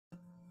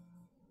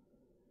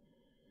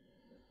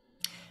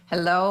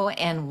Hello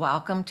and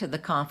welcome to the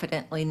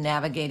Confidently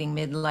Navigating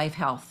Midlife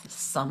Health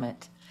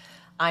Summit.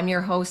 I'm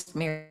your host,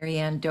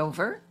 Marianne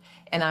Dover,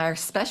 and our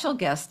special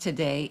guest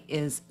today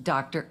is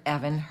Dr.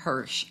 Evan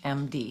Hirsch,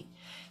 MD.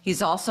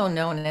 He's also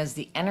known as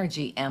the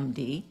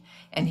EnergymD,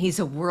 and he's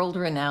a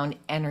world-renowned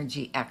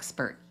energy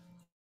expert.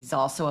 He's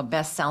also a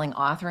best-selling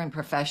author and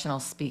professional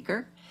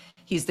speaker.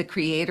 He's the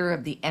creator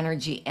of the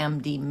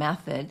energymd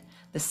method,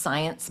 the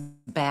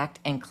science-backed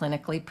and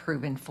clinically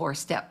proven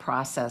four-step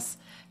process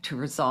to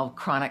resolve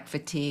chronic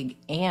fatigue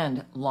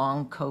and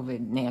long COVID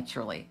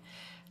naturally.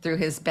 Through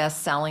his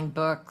best-selling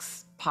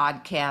books,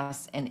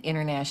 podcasts, and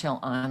international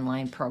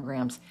online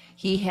programs,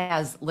 he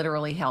has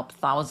literally helped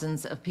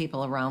thousands of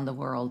people around the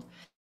world.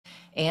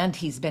 And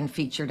he's been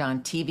featured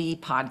on TV,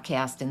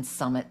 podcasts, and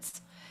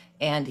summits.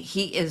 And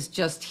he is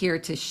just here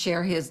to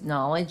share his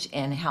knowledge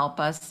and help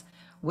us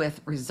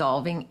with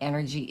resolving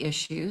energy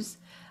issues.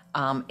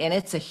 And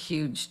it's a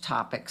huge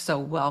topic. So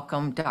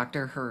welcome,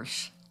 Dr.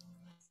 Hirsch.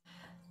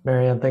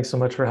 Marianne, thanks so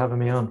much for having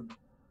me on.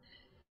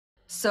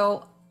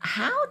 So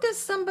how does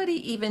somebody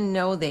even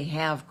know they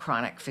have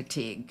chronic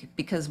fatigue?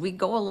 Because we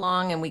go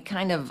along and we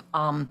kind of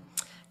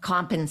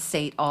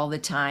compensate all the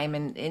time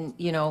and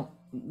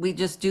we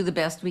just do the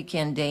best we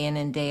can day in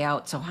and day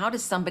out. So how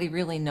does somebody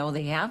really know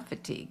they have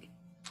fatigue?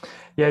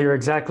 Yeah, you're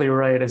exactly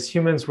right. As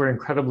humans, we're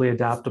incredibly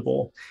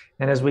adaptable.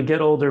 And as we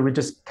get older, we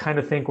just kind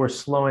of think we're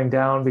slowing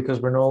down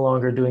because we're no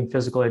longer doing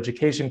physical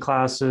education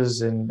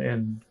classes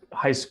in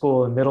high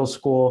school and middle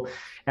school,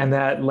 and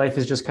that life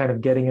is just kind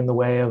of getting in the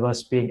way of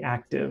us being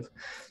active.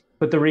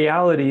 But the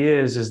reality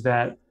is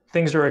that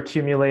things are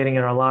accumulating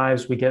in our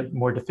lives. We get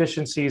more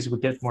deficiencies, we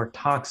get more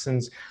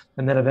toxins,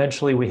 and then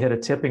eventually we hit a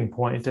tipping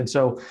point. And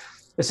so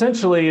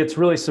essentially, it's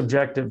really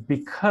subjective,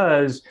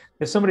 because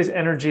if somebody's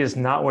energy is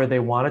not where they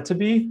want it to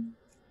be,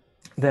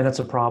 then it's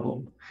a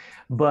problem.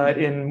 But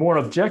in more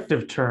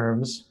objective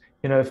terms,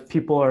 if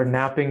people are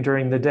napping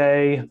during the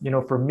day,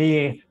 for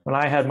me, when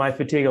I had my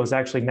fatigue, I was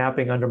actually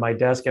napping under my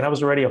desk, and I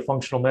was already a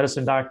functional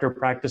medicine doctor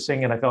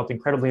practicing, and I felt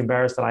incredibly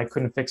embarrassed that I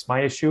couldn't fix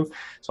my issue.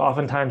 So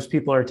oftentimes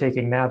people are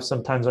taking naps,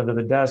 sometimes under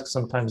the desk,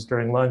 sometimes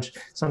during lunch,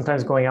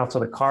 sometimes going out to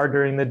the car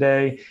during the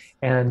day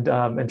and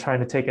trying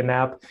to take a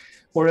nap.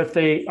 Or if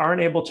they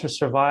aren't able to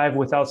survive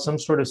without some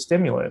sort of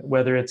stimulant,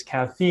 whether it's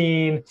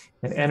caffeine,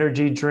 an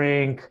energy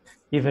drink,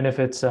 even if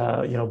it's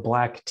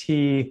black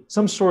tea,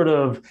 some sort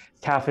of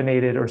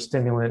caffeinated or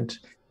stimulant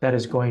that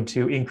is going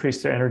to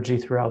increase their energy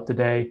throughout the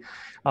day,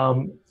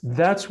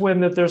 that's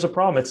when there's a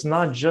problem. It's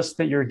not just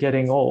that you're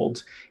getting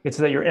old, it's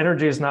that your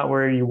energy is not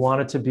where you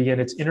want it to be,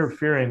 and it's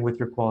interfering with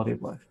your quality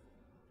of life.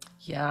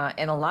 Yeah,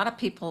 and a lot of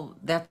people,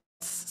 that's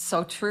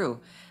so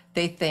true.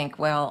 They think,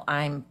 well,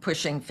 I'm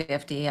pushing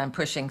 50, I'm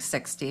pushing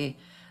 60,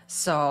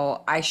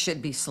 so I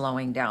should be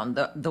slowing down.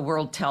 The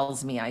world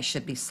tells me I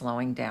should be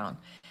slowing down.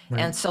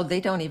 Right. And so they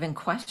don't even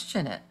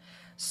question it.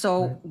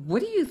 So right.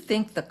 What do you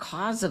think the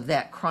cause of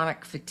that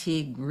chronic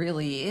fatigue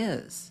really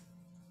is?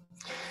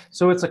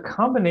 So it's a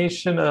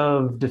combination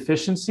of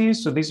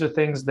deficiencies. So these are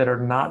things that are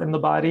not in the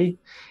body,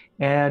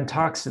 and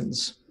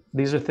toxins.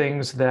 These are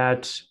things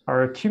that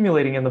are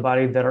accumulating in the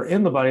body that are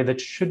in the body that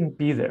shouldn't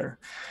be there.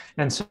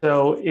 And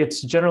so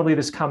it's generally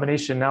this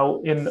combination. Now,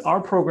 in our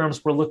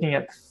programs, we're looking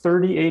at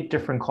 38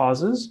 different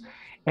causes.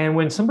 And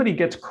when somebody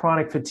gets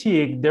chronic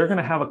fatigue, they're going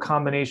to have a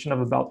combination of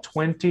about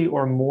 20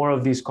 or more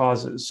of these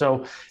causes.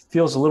 So it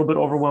feels a little bit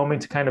overwhelming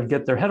to kind of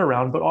get their head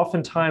around, but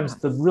oftentimes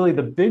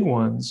the big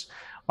ones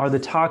are the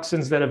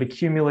toxins that have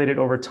accumulated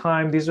over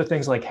time. These are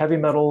things like heavy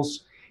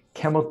metals,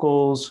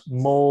 chemicals,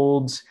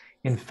 molds,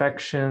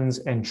 infections,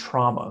 and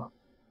trauma.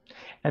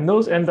 And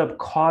those end up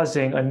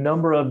causing a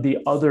number of the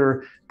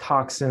other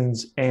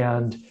toxins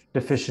and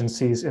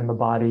deficiencies in the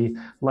body,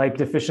 like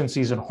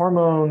deficiencies in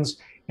hormones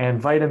and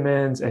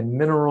vitamins and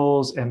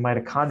minerals and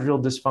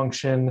mitochondrial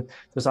dysfunction.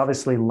 There's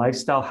obviously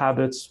lifestyle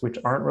habits which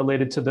aren't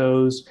related to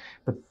those,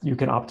 but you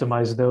can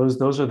optimize those.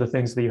 Those are the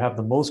things that you have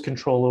the most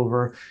control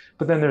over.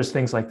 But then there's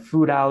things like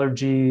food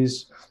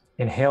allergies,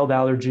 inhaled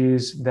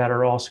allergies that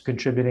are also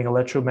contributing,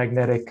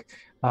 electromagnetic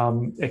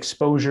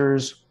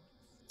exposures.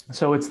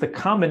 So it's the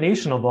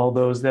combination of all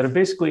those that have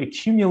basically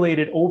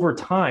accumulated over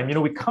time.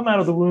 We come out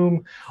of the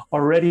womb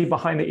already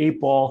behind the 8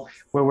 ball,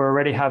 where we're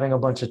already having a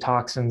bunch of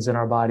toxins in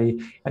our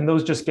body, and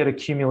those just get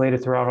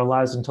accumulated throughout our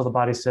lives until the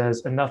body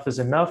says, enough is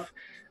enough.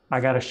 I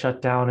got to shut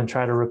down and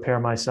try to repair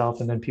myself,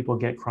 and then people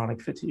get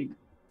chronic fatigue.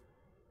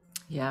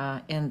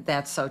 Yeah, and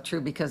that's so true,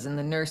 because in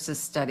the nurses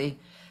study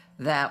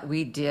that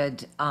we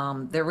did,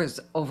 there was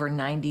over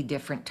 90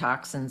 different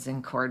toxins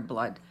in cord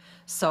blood.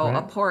 So right.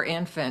 A poor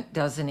infant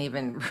doesn't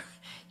even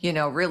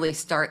really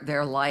start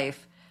their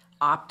life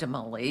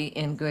optimally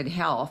in good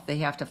health. They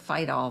have to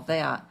fight all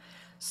that.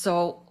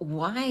 So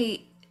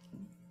why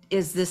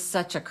is this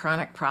such a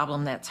chronic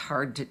problem that's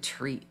hard to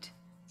treat?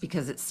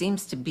 Because it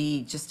seems to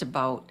be just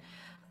about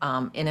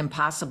an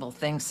impossible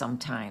thing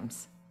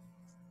sometimes.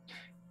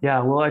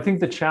 Yeah, well, I think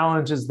the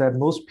challenge is that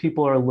most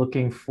people are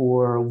looking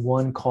for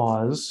one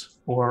cause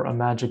or a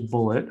magic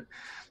bullet.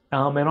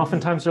 And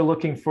oftentimes they're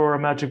looking for a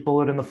magic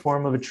bullet in the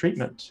form of a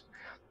treatment.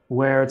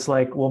 where it's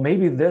like, well,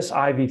 maybe this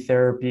IV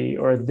therapy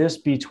or this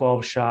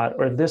B12 shot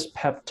or this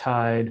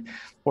peptide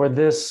or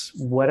this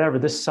whatever,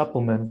 this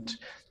supplement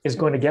is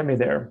going to get me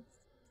there.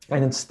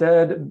 And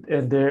instead,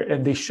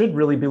 they should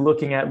really be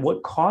looking at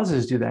what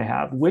causes do they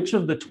have? Which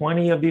of the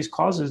 20 of these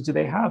causes do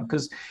they have?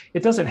 Because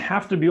it doesn't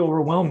have to be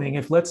overwhelming.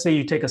 If, let's say,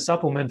 you take a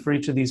supplement for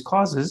each of these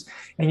causes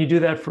and you do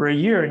that for a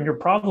year and your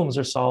problems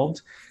are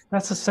solved,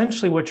 that's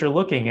essentially what you're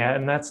looking at.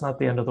 And that's not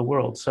the end of the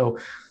world. So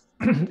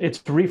it's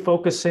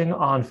refocusing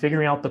on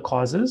figuring out the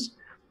causes.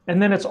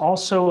 And then it's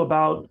also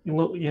about,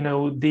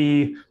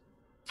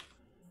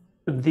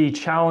 the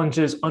challenge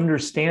is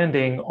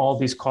understanding all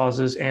these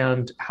causes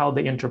and how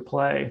they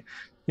interplay.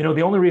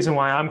 The only reason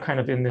why I'm kind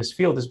of in this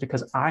field is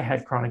because I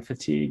had chronic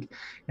fatigue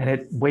and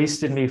it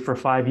wasted me for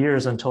 5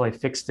 years until I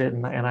fixed it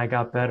and I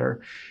got better.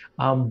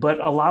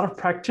 But a lot of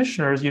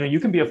practitioners, you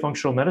can be a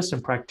functional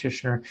medicine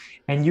practitioner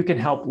and you can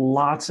help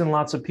lots and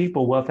lots of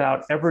people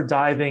without ever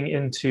diving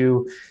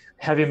into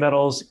heavy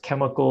metals,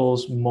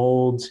 chemicals,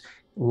 molds,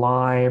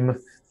 Lyme,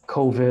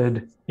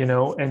 COVID,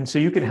 and so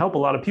you can help a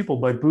lot of people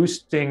by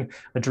boosting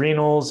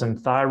adrenals and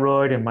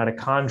thyroid and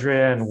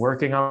mitochondria and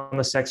working on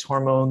the sex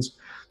hormones.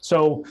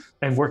 So,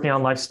 and working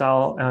on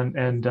lifestyle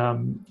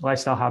and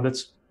lifestyle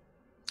habits.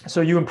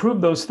 So you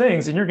improve those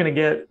things and you're going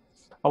to get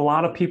a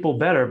lot of people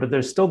better, but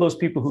there's still those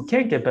people who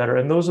can't get better.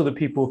 And those are the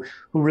people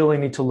who really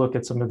need to look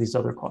at some of these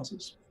other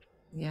causes.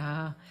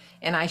 Yeah.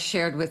 And I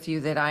shared with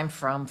you that I'm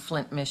from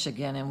Flint,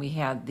 Michigan, and we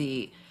had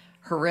the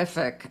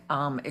horrific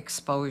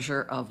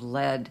exposure of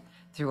lead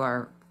through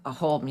a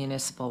whole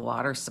municipal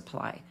water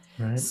supply.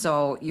 Right.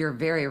 So you're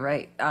very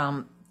right.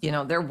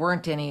 There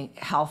weren't any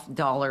health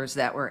dollars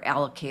that were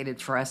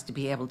allocated for us to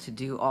be able to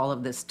do all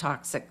of this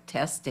toxic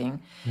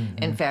testing.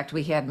 Mm-hmm. In fact,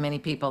 we had many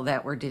people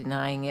that were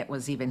denying it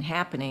was even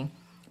happening.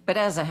 But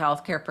as a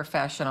healthcare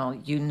professional,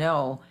 you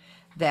know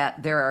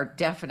that there are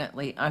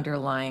definitely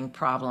underlying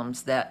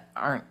problems that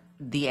aren't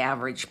the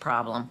average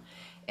problem.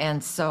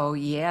 And so,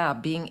 yeah,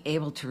 being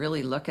able to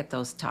really look at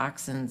those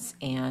toxins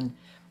and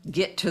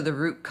get to the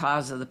root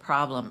cause of the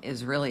problem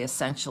is really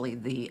essentially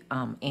the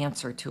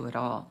answer to it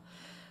all.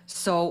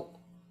 So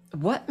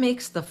what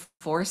makes the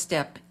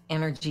 4-step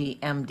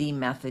EnergyMD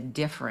method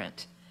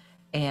different?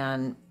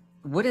 And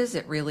what is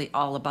it really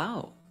all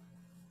about?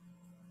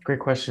 Great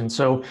question.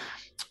 So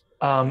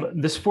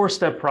this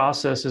 4-step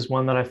process is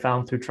one that I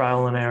found through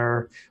trial and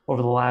error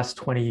over the last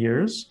 20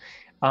 years.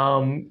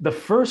 The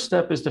first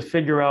step is to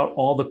figure out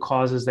all the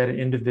causes that an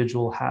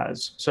individual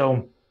has.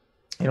 So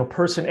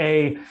person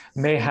A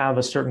may have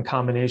a certain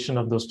combination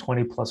of those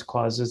 20 plus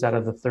causes out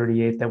of the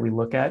 38 that we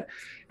look at.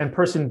 And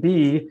person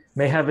B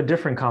may have a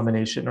different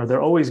combination, or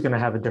they're always going to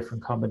have a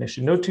different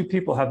combination. No two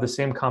people have the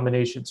same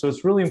combination. So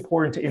it's really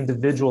important to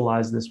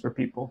individualize this for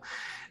people.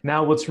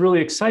 Now, what's really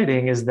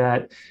exciting is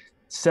that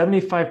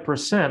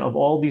 75% of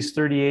all these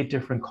 38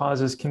 different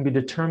causes can be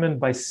determined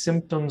by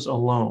symptoms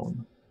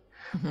alone.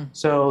 Mm-hmm.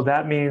 So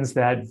that means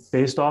that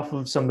based off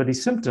of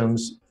somebody's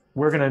symptoms,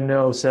 we're going to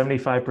know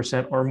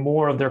 75% or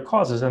more of their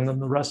causes. And then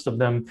the rest of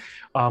them,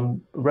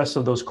 rest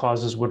of those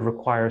causes would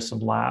require some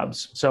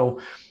labs. So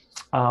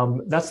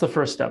that's the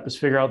first step, is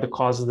figure out the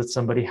causes that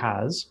somebody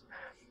has.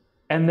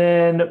 And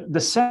then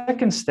the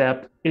second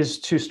step is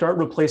to start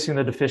replacing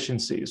the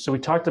deficiencies. So we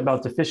talked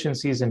about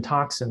deficiencies in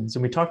toxins,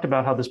 and we talked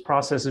about how this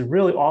process is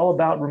really all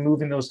about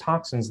removing those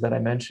toxins that I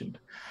mentioned.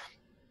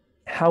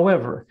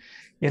 However,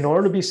 in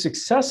order to be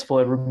successful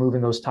at removing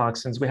those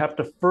toxins, we have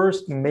to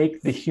first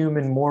make the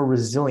human more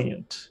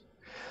resilient.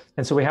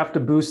 And so we have to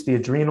boost the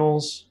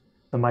adrenals,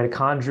 the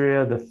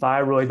mitochondria, the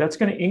thyroid. That's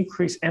going to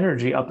increase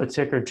energy up a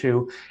tick or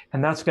two,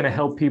 and that's going to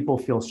help people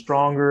feel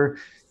stronger.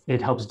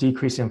 It helps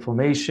decrease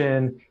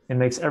inflammation. It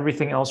makes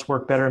everything else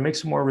work better. It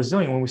makes them more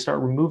resilient when we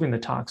start removing the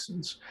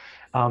toxins,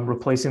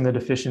 replacing the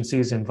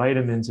deficiencies in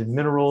vitamins and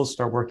minerals,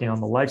 start working on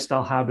the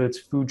lifestyle habits,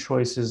 food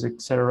choices,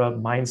 et cetera.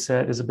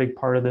 Mindset is a big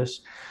part of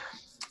this.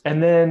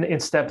 And then in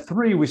step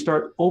 3, we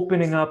start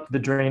opening up the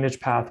drainage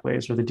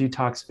pathways or the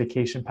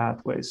detoxification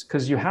pathways,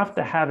 because you have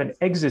to have an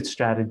exit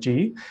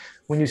strategy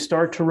when you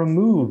start to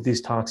remove these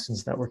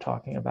toxins that we're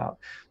talking about.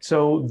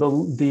 So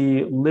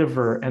the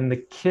liver and the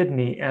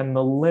kidney and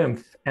the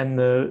lymph and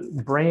the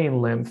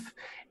brain lymph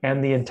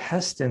and the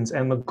intestines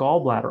and the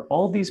gallbladder,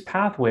 all these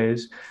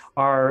pathways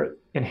are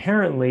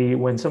inherently,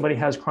 when somebody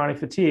has chronic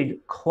fatigue,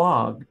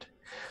 clogged.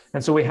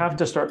 And so we have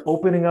to start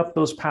opening up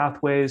those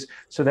pathways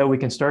so that we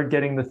can start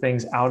getting the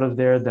things out of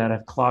there that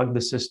have clogged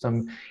the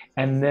system.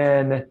 And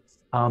then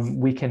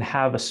we can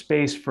have a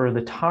space for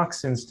the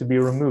toxins to be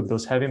removed,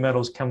 those heavy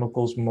metals,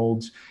 chemicals,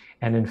 molds,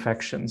 and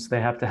infections. They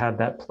have to have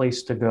that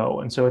place to go.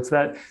 And so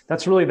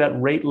that's really that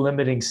rate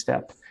limiting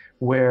step,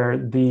 where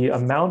the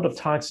amount of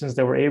toxins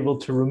that we're able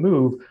to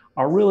remove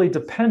are really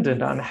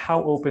dependent on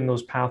how open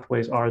those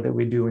pathways are that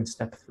we do in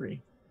step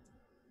 3.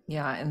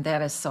 Yeah, and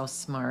that is so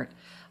smart.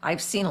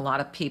 I've seen a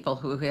lot of people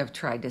who have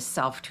tried to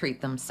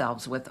self-treat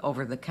themselves with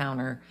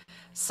over-the-counter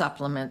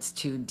supplements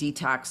to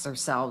detox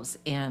themselves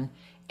and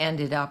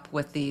ended up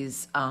with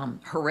these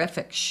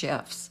horrific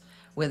shifts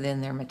within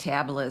their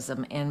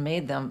metabolism and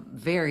made them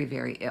very,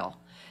 very ill,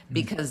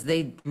 because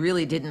they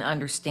really didn't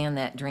understand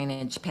that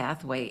drainage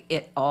pathway.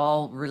 It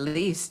all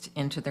released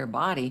into their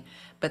body,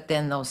 but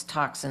then those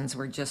toxins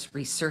were just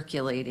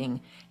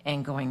recirculating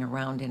and going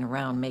around and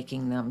around,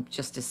 making them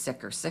just as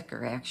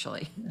sicker,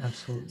 actually.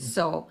 Absolutely.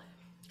 So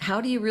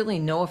how do you really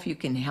know if you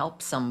can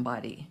help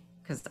somebody?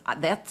 Because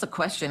that's a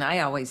question I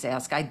always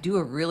ask. I do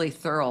a really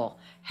thorough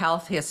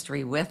health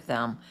history with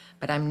them,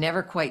 but I'm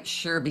never quite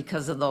sure,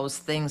 because of those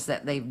things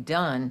that they've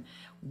done,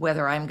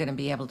 whether I'm going to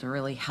be able to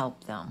really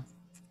help them.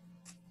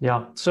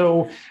 Yeah.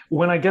 So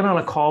when I get on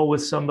a call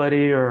with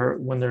somebody or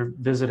when they're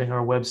visiting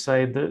our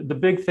website, the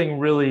big thing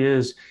really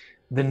is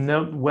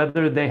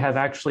whether they have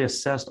actually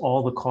assessed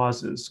all the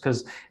causes,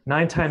 because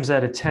 9 times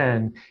out of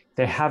 10,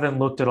 they haven't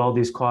looked at all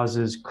these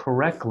causes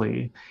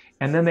correctly,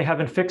 and then they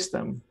haven't fixed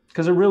them.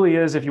 Because it really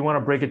is, if you want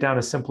to break it down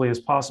as simply as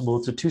possible,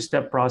 it's a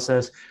 2-step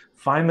process.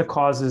 Find the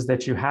causes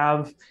that you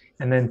have,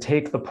 and then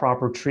take the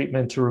proper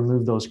treatment to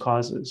remove those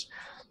causes.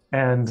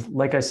 And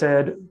like I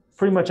said,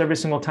 pretty much every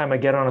single time I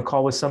get on a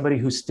call with somebody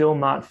who's still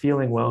not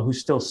feeling well, who's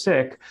still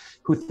sick,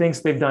 who thinks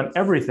they've done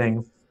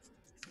everything,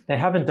 they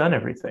haven't done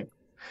everything.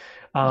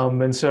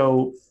 And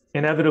so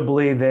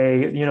inevitably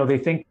they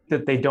think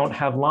that they don't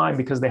have Lyme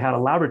because they had a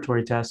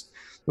laboratory test,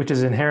 which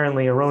is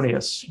inherently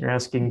erroneous. You're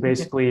asking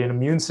basically an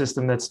immune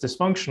system that's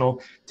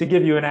dysfunctional to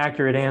give you an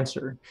accurate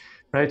answer,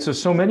 right?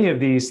 So many of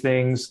these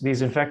things,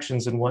 these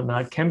infections and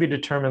whatnot, can be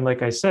determined,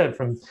 like I said,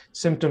 from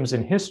symptoms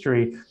and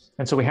history.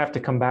 And so we have to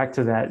come back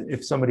to that.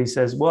 If somebody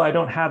says, well, I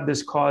don't have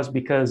this cause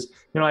because,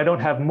 I don't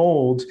have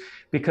mold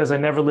because I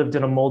never lived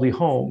in a moldy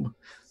home.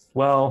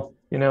 Well,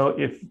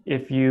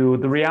 the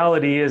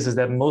reality is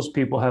that most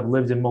people have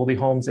lived in moldy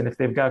homes, and if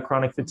they've got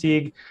chronic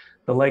fatigue,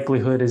 the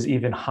likelihood is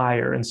even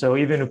higher. And so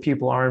even if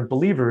people aren't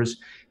believers,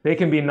 they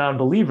can be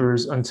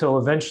non-believers until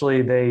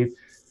eventually they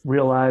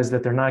realize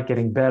that they're not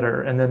getting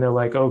better. And then they're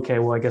like, okay,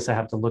 well, I guess I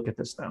have to look at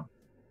this now.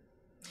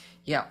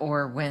 Yeah,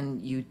 or when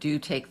you do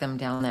take them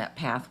down that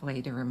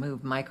pathway to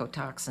remove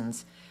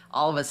mycotoxins,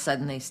 all of a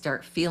sudden they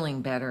start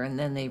feeling better, and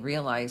then they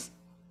realize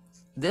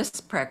this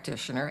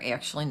practitioner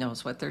actually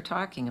knows what they're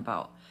talking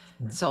about.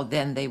 Right. So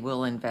then they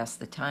will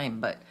invest the time.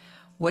 But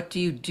what do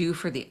you do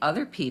for the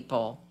other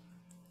people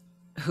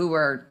who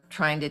are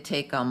trying to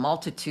take a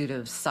multitude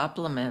of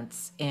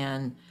supplements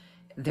and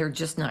they're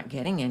just not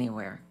getting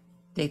anywhere?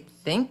 They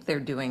think they're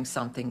doing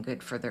something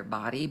good for their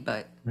body,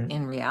 but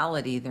in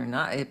reality, they're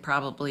not. It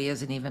probably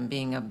isn't even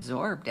being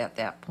absorbed at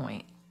that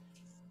point.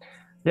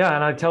 Yeah,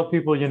 and I tell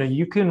people,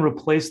 you can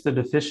replace the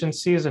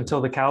deficiencies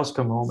until the cows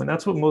come home. And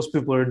that's what most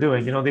people are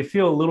doing. They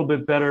feel a little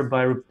bit better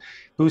by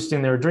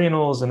boosting their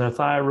adrenals and their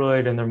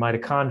thyroid and their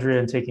mitochondria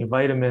and taking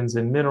vitamins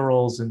and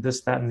minerals and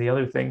this, that, and the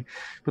other thing.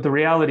 But the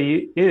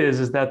reality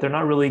is that they're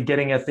not really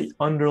getting at the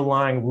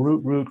underlying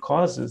root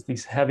causes,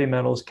 these heavy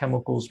metals,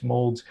 chemicals,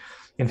 molds,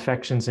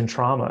 infections, and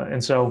trauma.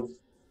 And so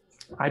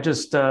I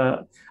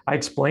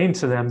explain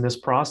to them this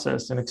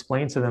process and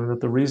explain to them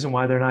that the reason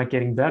why they're not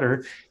getting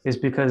better is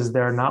because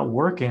they're not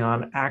working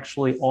on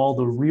actually all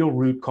the real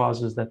root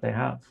causes that they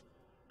have.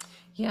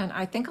 Yeah, and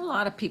I think a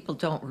lot of people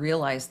don't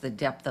realize the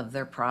depth of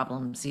their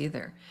problems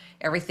either.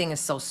 Everything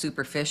is so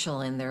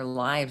superficial in their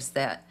lives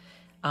that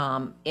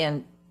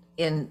in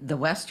the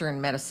Western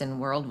medicine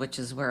world, which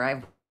is where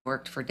I've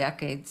worked for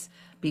decades,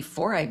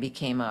 before I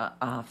became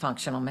a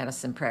functional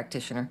medicine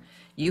practitioner,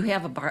 you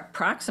have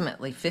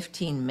approximately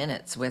 15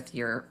 minutes with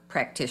your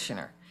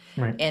practitioner.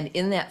 Right. And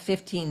in that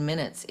 15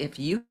 minutes, if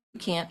you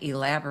can't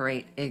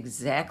elaborate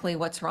exactly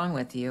what's wrong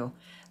with you,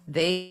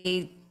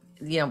 they,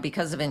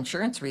 because of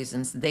insurance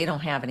reasons, they don't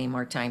have any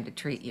more time to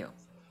treat you.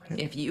 Right.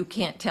 If you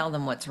can't tell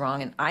them what's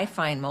wrong, and I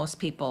find most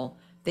people,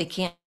 they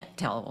can't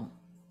tell them.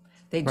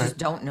 They just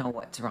don't know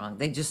what's wrong.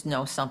 They just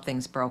know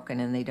something's broken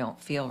and they don't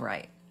feel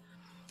right.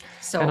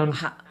 So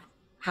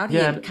how do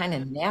you kind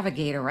of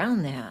navigate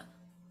around that?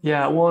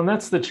 Yeah, well, and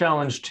that's the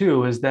challenge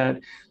too, is that,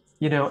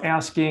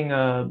 asking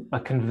a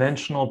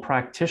conventional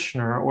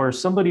practitioner or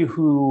somebody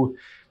who,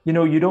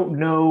 you don't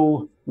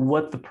know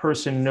what the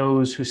person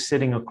knows who's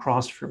sitting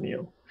across from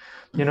you.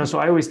 So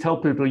I always tell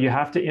people you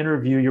have to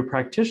interview your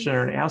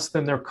practitioner and ask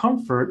them their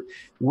comfort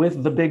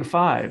with the big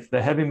 5,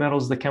 the heavy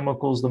metals, the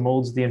chemicals, the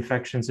molds, the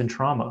infections, and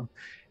trauma,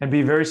 and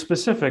be very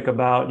specific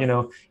about,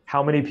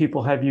 how many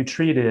people have you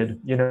treated?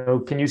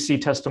 Can you see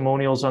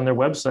testimonials on their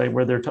website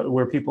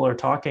where people are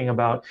talking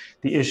about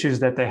the issues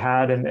that they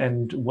had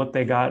and what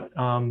they got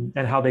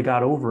and how they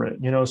got over it?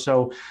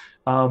 So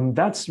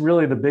that's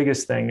really the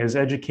biggest thing, is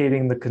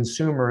educating the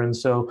consumer, and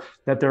so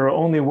that they're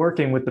only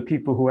working with the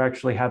people who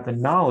actually have the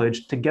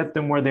knowledge to get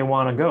them where they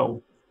want to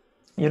go.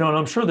 And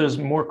I'm sure there's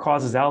more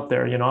causes out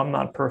there. I'm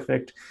not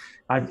perfect.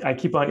 I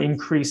keep on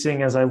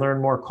increasing as I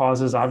learn more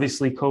causes.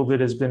 Obviously, COVID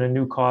has been a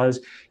new cause,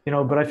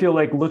 but I feel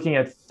like looking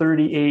at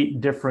 38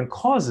 different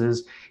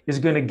causes is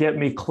going to get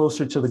me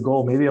closer to the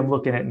goal. Maybe I'm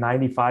looking at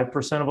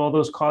 95% of all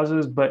those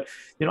causes, but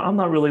I'm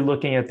not really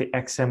looking at the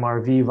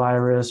XMRV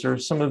virus or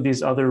some of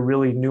these other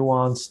really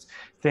nuanced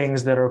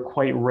things that are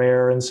quite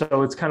rare. And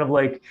so it's kind of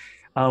like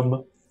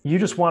you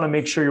just want to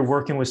make sure you're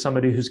working with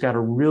somebody who's got a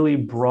really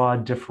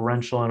broad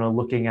differential and are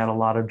looking at a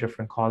lot of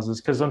different causes.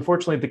 Because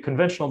unfortunately, the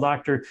conventional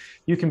doctor,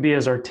 you can be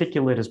as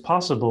articulate as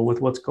possible with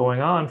what's going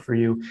on for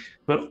you,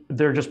 but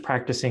they're just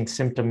practicing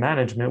symptom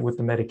management with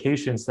the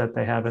medications that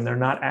they have, and they're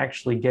not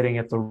actually getting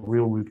at the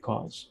real root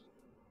cause.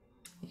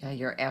 Yeah,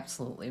 you're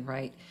absolutely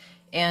right.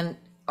 And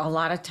a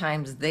lot of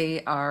times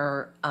they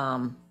are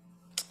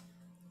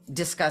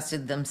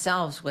disgusted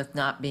themselves with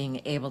not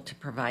being able to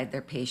provide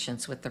their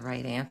patients with the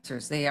right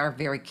answers. They are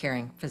very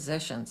caring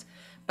physicians,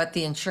 but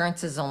the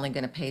insurance is only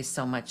going to pay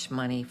so much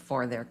money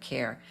for their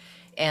care.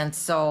 And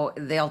so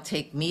they'll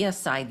take me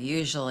aside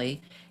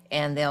usually,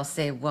 and they'll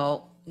say,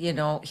 well, you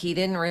know, he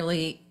didn't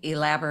really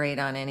elaborate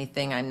on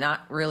anything. I'm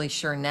not really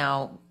sure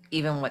now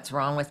even what's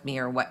wrong with me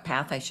or what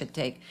path I should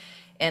take.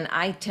 And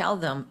I tell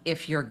them,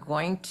 if you're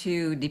going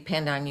to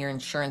depend on your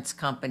insurance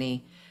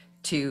company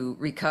to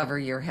recover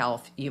your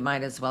health, you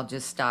might as well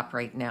just stop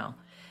right now.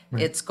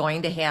 Right. It's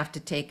going to have to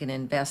take an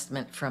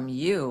investment from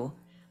you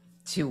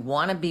to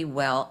want to be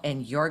well,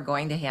 and you're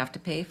going to have to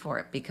pay for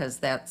it, because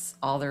that's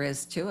all there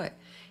is to it.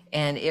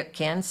 And it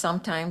can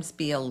sometimes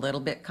be a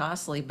little bit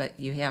costly, but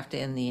you have to,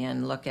 in the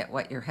end, look at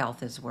what your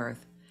health is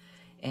worth.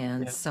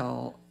 And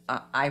so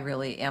I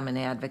really am an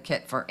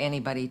advocate for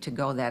anybody to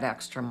go that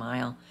extra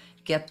mile,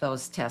 get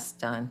those tests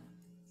done.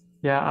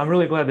 Yeah, I'm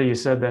really glad that you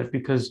said that,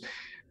 because,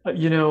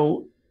 you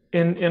know,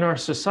 in our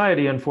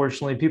society,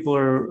 unfortunately, people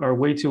are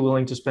way too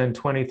willing to spend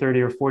 $20,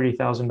 $30, or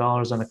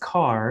 $40,000 on a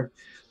car,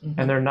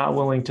 and they're not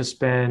willing to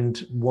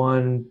spend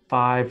 $1,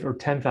 $5, or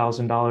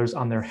 $10,000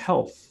 on their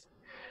health.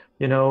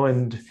 You know,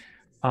 and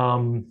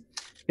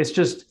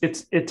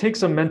it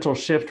takes a mental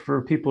shift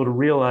for people to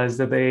realize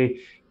that they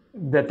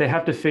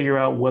have to figure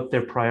out what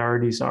their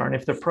priorities are, and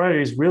if their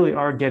priorities really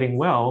are getting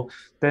well,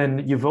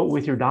 then you vote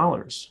with your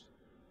dollars.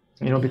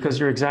 You know, because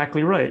you're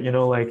exactly right. You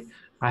know, like,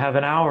 I have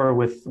an hour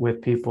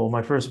with people.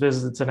 My first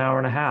visit's an hour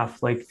and a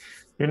half. Like,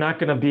 you're not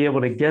going to be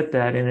able to get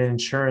that in an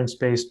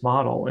insurance-based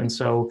model. And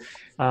so,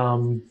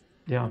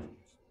 yeah.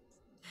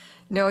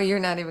 No, you're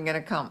not even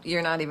going to come.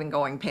 You're not even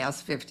going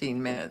past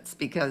 15 minutes,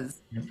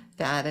 because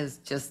that is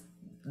just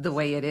the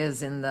way it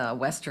is in the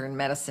Western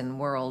medicine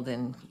world.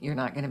 And you're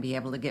not going to be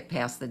able to get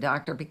past the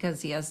doctor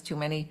because he has too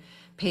many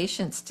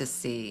patients to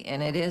see.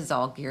 And it is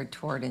all geared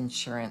toward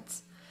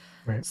insurance.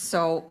 Right.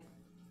 So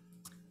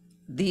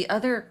the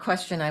other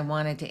question I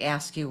wanted to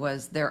ask you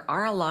was, there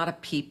are a lot of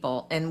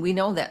people, and we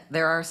know that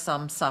there are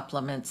some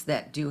supplements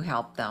that do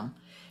help them,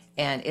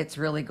 and it's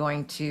really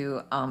going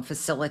to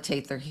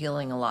facilitate their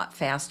healing a lot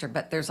faster.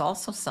 But there's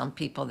also some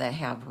people that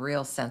have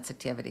real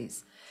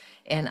sensitivities,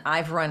 and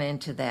I've run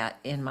into that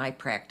in my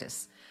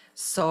practice.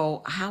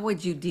 So how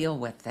would you deal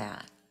with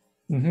that?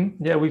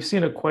 Yeah, we've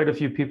seen quite a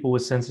few people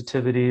with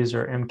sensitivities,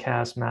 or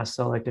MCAS, mast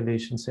cell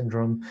activation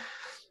syndrome.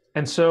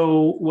 And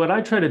so what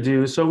I try to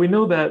do, so we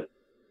know that,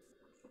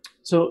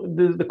 so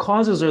the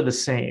causes are the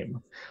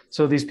same.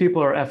 So these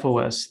people are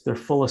FOS, they're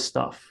full of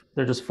stuff.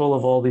 They're just full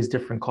of all these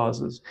different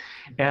causes.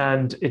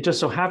 And it just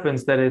so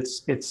happens that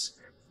it's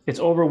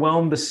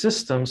overwhelmed the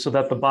system so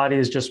that the body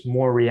is just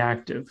more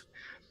reactive.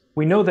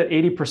 We know that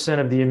 80%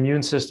 of the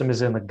immune system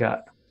is in the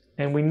gut.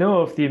 And we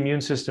know if the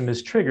immune system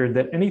is triggered,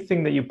 that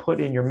anything that you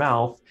put in your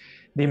mouth,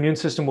 the immune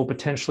system will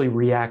potentially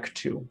react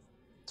to.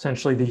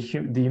 Essentially,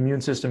 the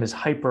immune system is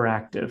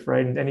hyperactive,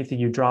 right? And anything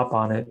you drop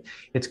on it,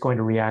 it's going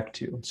to react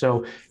to.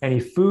 So any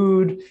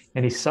food,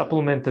 any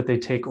supplement that they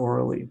take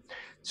orally.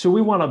 So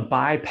we want to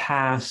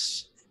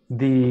bypass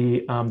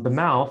the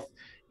mouth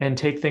and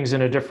take things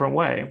in a different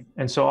way.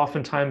 And so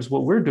oftentimes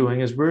what we're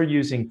doing is we're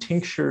using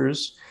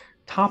tinctures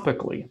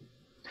topically.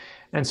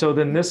 And so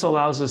then this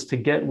allows us to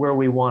get where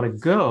we want to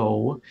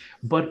go,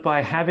 but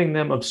by having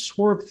them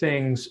absorb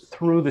things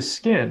through the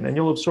skin. And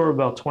you'll absorb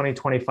about 20,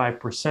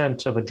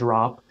 25% of a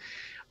drop,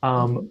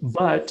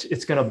 but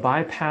it's going to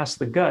bypass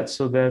the gut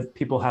so that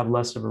people have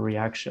less of a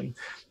reaction.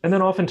 And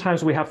then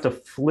oftentimes we have to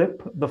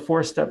flip the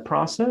 4-step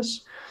process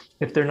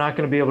if they're not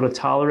going to be able to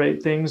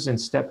tolerate things in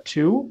step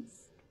 2.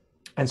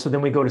 And so then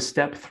we go to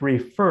step 3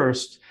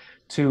 first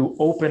to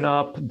open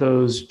up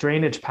those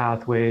drainage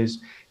pathways,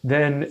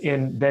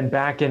 then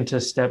back into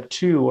step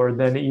 2, or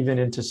then even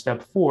into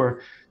step 4,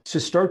 to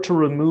start to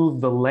remove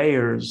the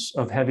layers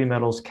of heavy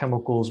metals,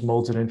 chemicals,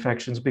 molds, and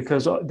infections,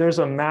 because there's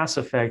a mass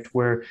effect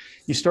where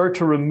you start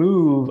to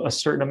remove a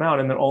certain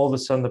amount, and then all of a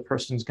sudden the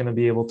person's going to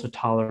be able to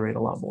tolerate a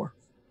lot more.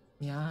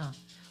 Yeah,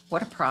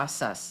 what a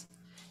process.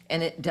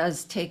 And it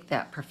does take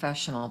that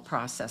professional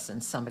process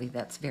and somebody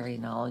that's very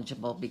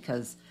knowledgeable,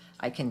 because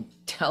I can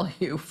tell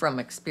you from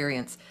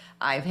experience,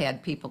 I've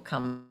had people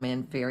come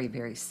in very,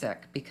 very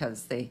sick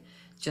because they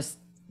just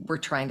were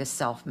trying to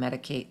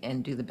self-medicate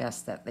and do the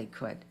best that they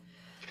could.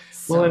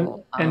 So,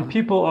 well, and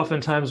people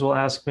oftentimes will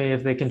ask me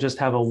if they can just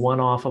have a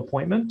one-off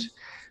appointment,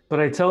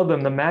 but I tell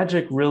them the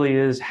magic really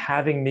is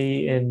having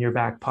me in your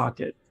back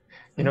pocket.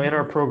 In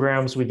our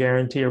programs, we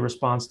guarantee a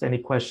response to any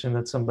question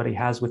that somebody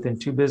has within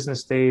 2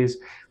 business days,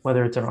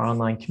 whether it's an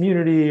online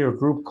community or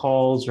group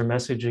calls or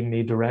messaging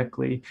me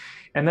directly.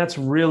 And that's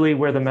really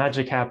where the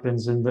magic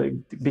happens.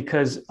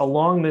 Because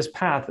along this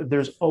path,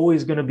 there's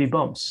always going to be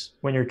bumps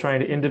when you're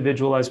trying to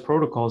individualize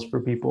protocols for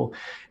people.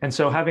 And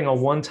so having a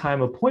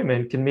one-time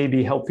appointment can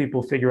maybe help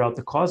people figure out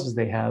the causes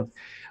they have.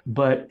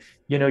 But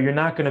you're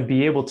not going to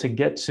be able to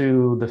get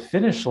to the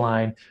finish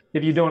line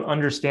if you don't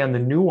understand the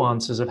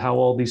nuances of how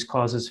all these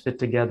causes fit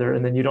together,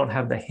 and then you don't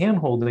have the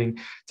hand-holding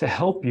to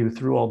help you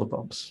through all the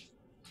bumps.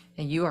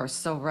 And you are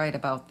so right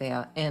about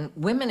that. And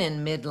women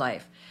in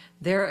midlife,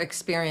 they're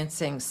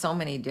experiencing so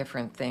many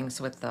different things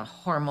with the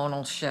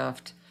hormonal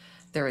shift.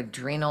 Their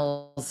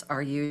adrenals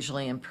are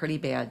usually in pretty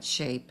bad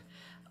shape.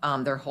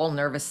 Their whole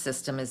nervous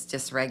system is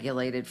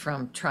dysregulated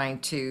from trying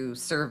to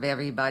serve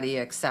everybody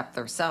except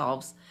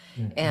themselves.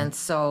 And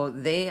so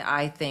they,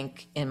 I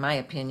think, in my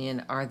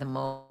opinion, are the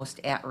most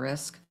at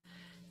risk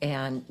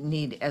and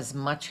need as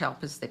much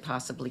help as they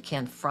possibly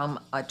can from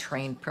a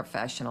trained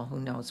professional who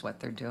knows what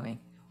they're doing.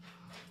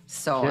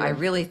 So I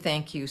really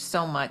thank you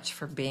so much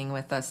for being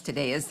with us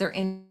today. Is there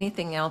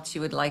anything else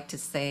you would like to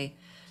say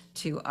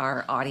to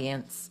our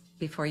audience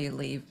before you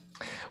leave?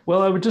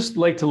 Well, I would just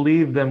like to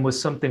leave them with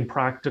something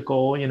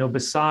practical,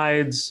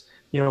 besides,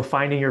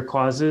 finding your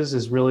causes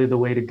is really the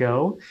way to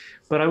go.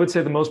 But I would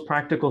say the most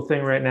practical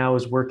thing right now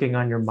is working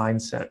on your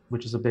mindset,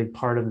 which is a big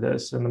part of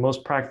this. And the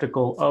most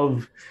practical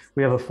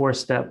we have a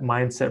 4-step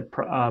mindset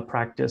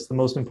practice. The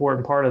most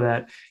important part of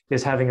that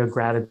is having a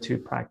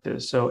gratitude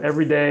practice. So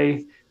every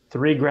day,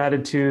 3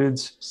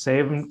 gratitudes,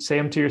 say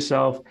them to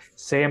yourself,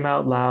 say them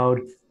out loud,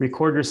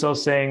 record yourself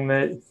saying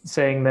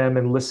them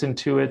and listen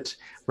to it,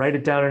 write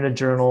it down in a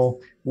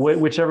journal,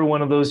 whichever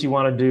one of those you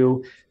want to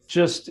do.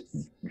 Just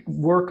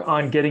work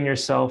on getting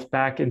yourself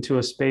back into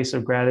a space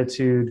of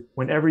gratitude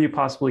whenever you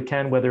possibly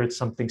can, whether it's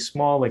something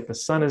small like the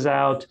sun is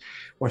out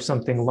or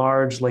something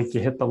large like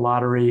you hit the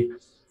lottery.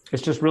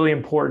 It's just really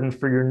important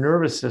for your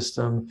nervous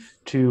system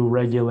to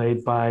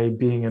regulate by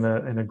being in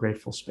a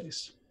grateful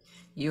space.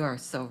 You are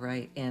so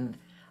right. And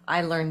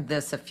I learned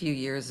this a few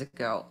years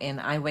ago,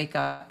 and I wake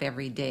up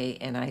every day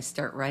and I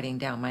start writing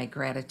down my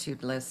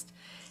gratitude list.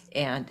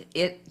 And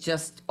it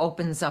just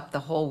opens up the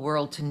whole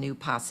world to new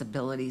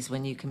possibilities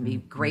when you can be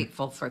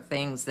grateful for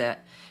things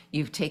that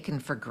you've taken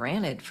for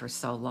granted for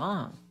so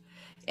long.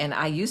 And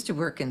I used to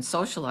work in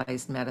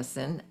socialized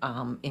medicine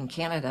in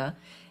Canada.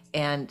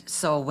 And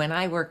so when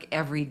I work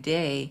every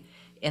day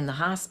in the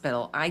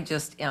hospital, I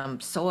just am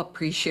so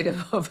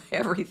appreciative of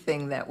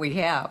everything that we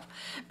have,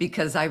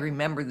 because I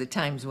remember the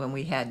times when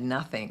we had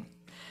nothing.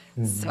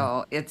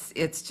 So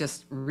it's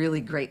just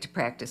really great to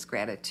practice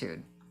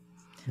gratitude.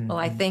 Well,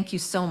 I thank you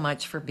so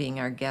much for being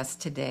our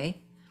guest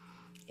today.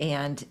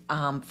 And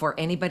for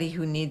anybody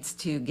who needs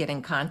to get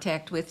in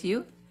contact with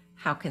you,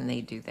 how can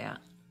they do that?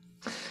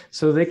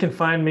 So they can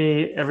find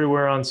me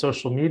everywhere on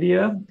social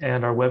media,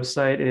 and our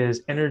website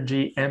is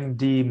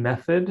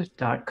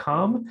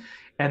energymdmethod.com.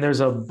 And there's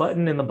a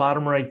button in the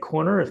bottom right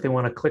corner. If they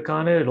want to click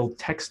on it, it'll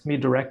text me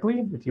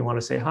directly. If you want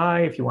to say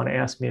hi, if you want to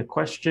ask me a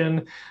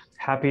question,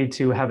 happy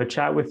to have a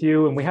chat with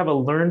you. And we have a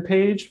Learn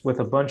page with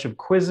a bunch of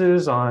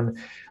quizzes on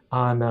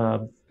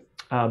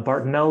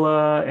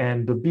Bartonella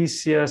and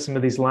Babesia, some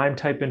of these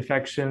Lyme-type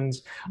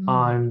infections,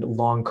 on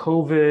long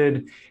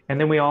COVID. And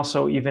then we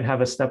also even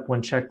have a step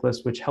 1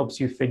 checklist, which helps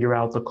you figure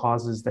out the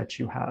causes that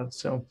you have.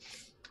 So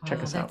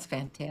check us out. That's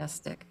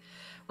fantastic.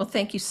 Well,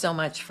 thank you so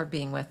much for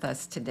being with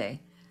us today.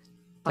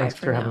 Thanks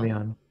for having me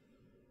on.